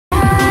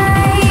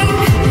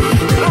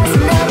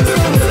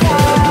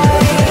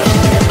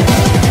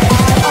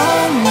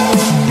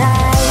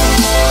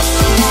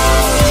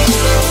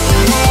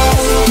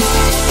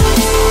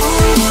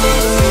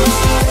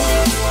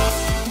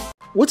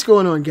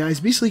going on, guys?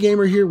 Beastly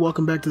Gamer here.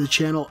 Welcome back to the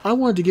channel. I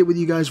wanted to get with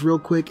you guys real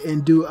quick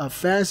and do a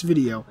fast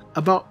video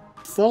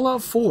about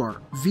Fallout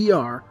 4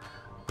 VR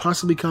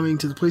possibly coming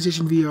to the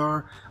PlayStation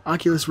VR,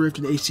 Oculus Rift,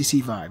 and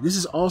HTC Vive. This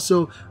is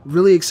also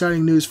really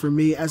exciting news for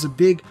me as a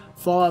big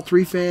Fallout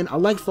 3 fan. I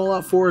like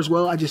Fallout 4 as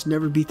well. I just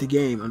never beat the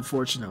game,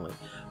 unfortunately.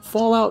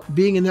 Fallout,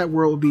 being in that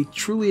world, would be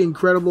truly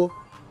incredible.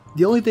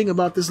 The only thing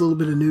about this little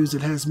bit of news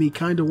that has me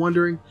kind of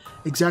wondering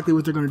exactly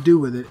what they're going to do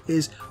with it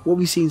is what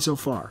we've seen so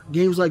far.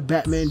 Games like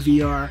Batman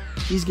VR,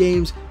 these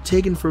games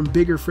taken from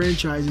bigger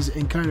franchises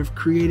and kind of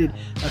created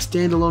a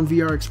standalone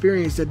VR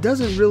experience that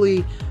doesn't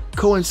really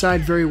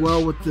coincide very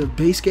well with the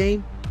base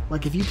game.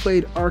 Like if you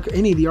played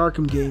any of the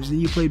Arkham games and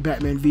you played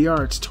Batman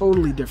VR, it's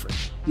totally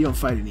different. You don't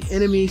fight any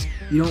enemies,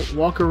 you don't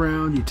walk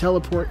around, you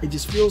teleport. It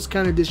just feels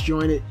kind of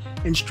disjointed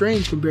and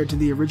strange compared to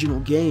the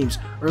original games,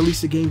 or at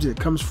least the games that it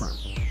comes from.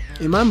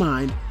 In my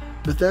mind,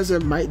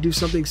 Bethesda might do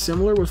something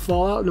similar with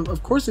Fallout, and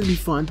of course it'd be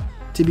fun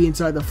to be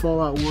inside the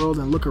Fallout world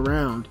and look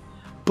around,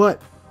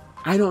 but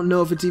I don't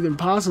know if it's even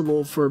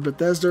possible for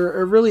Bethesda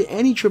or really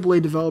any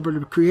AAA developer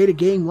to create a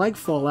game like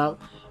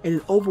Fallout in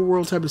an open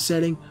world type of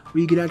setting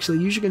where you could actually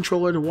use your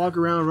controller to walk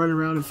around, run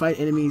around, and fight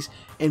enemies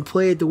and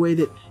play it the way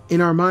that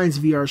in our minds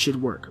VR should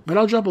work. But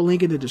I'll drop a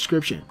link in the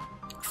description.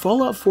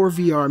 Fallout 4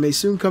 VR may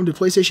soon come to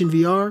PlayStation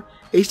VR,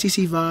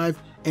 HTC Vive,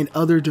 and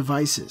other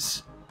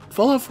devices.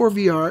 Fallout 4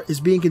 VR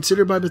is being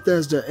considered by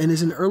Bethesda and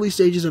is in early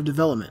stages of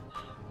development.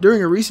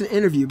 During a recent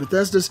interview,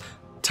 Bethesda's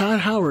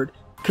Todd Howard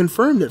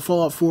confirmed that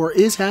Fallout 4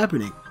 is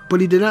happening,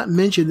 but he did not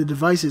mention the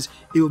devices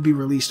it will be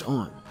released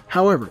on.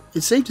 However,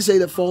 it's safe to say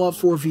that Fallout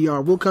 4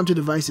 VR will come to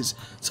devices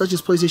such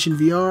as PlayStation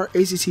VR,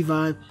 HTC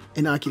Vive,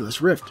 and Oculus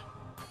Rift.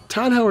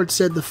 Todd Howard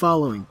said the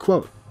following,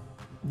 quote,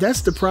 "That's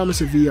the promise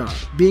of VR,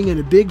 being in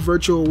a big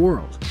virtual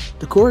world.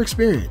 The core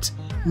experience,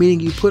 meaning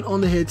you put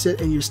on the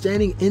headset and you're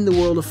standing in the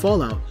world of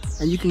Fallout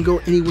and you can go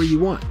anywhere you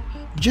want.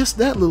 Just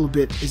that little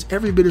bit is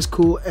every bit as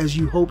cool as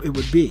you hope it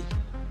would be.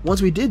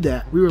 Once we did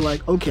that, we were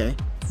like, okay,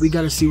 we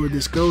gotta see where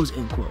this goes,"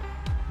 end quote.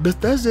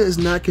 Bethesda is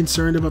not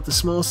concerned about the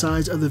small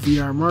size of the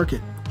VR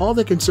market. All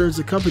that concerns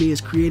the company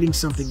is creating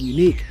something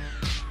unique.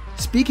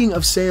 Speaking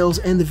of sales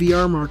and the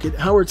VR market,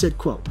 Howard said,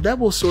 quote, "That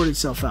will sort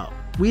itself out.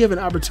 We have an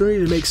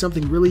opportunity to make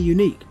something really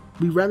unique.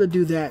 We'd rather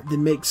do that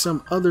than make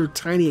some other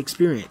tiny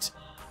experience.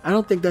 I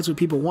don't think that's what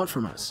people want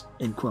from us,"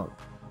 end quote.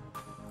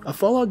 A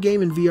Fallout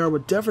game in VR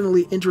would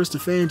definitely interest the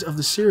fans of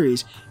the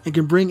series and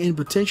can bring in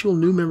potential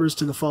new members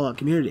to the Fallout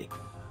community.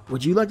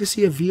 Would you like to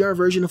see a VR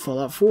version of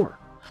Fallout 4?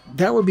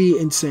 That would be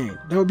insane.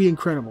 That would be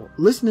incredible.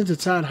 Listening to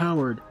Todd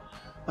Howard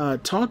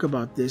talk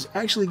about this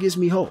actually gives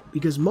me hope,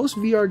 because most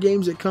VR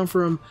games that come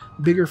from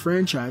bigger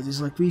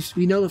franchises, like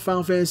we know the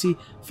Final Fantasy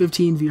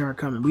 15 VR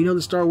coming, we know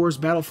the Star Wars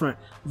Battlefront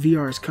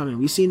VR is coming,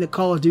 we've seen the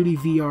Call of Duty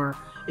VR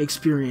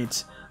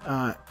experience.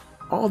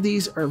 All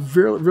these are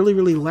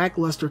really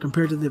lackluster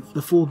compared to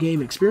the full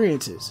game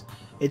experiences.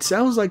 It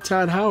sounds like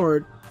Todd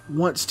Howard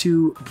wants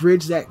to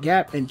bridge that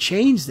gap and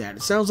change that.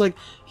 It sounds like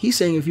he's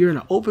saying if you're in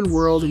an open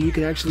world and you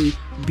can actually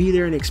be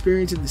there and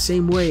experience it the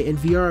same way in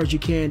VR as you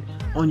can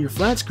on your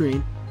flat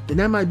screen, then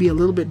that might be a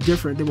little bit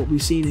different than what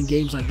we've seen in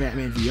games like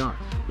Batman VR.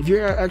 If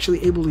you're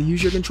actually able to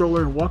use your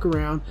controller and walk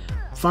around,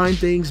 find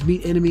things,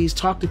 meet enemies,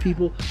 talk to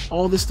people,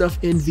 all this stuff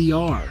in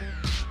VR,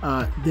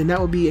 then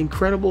that would be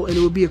incredible, and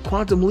it would be a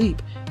quantum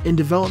leap in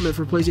development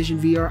for PlayStation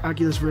VR,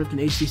 Oculus Rift, and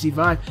HTC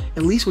Vive,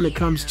 at least when it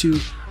comes to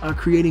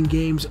creating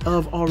games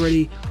of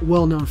already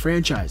well-known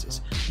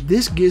franchises.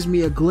 This gives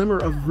me a glimmer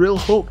of real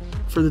hope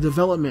for the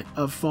development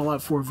of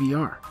Fallout 4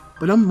 VR.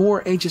 But I'm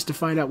more anxious to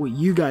find out what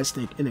you guys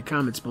think in the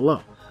comments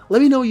below.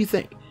 Let me know what you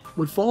think.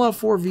 Would Fallout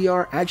 4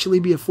 VR actually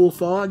be a full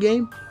Fallout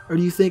game, or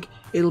do you think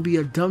it'll be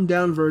a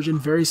dumbed-down version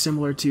very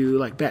similar to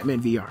like Batman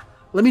VR?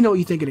 Let me know what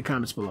you think in the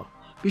comments below.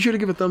 Be sure to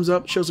give a thumbs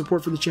up, show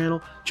support for the channel,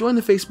 join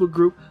the Facebook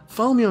group,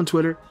 follow me on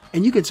Twitter,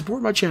 and you can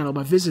support my channel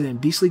by visiting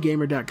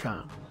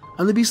beastlygamer.com.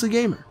 I'm the Beastly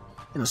Gamer,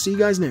 and I'll see you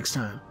guys next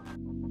time.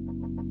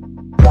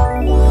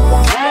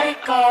 Let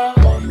it go.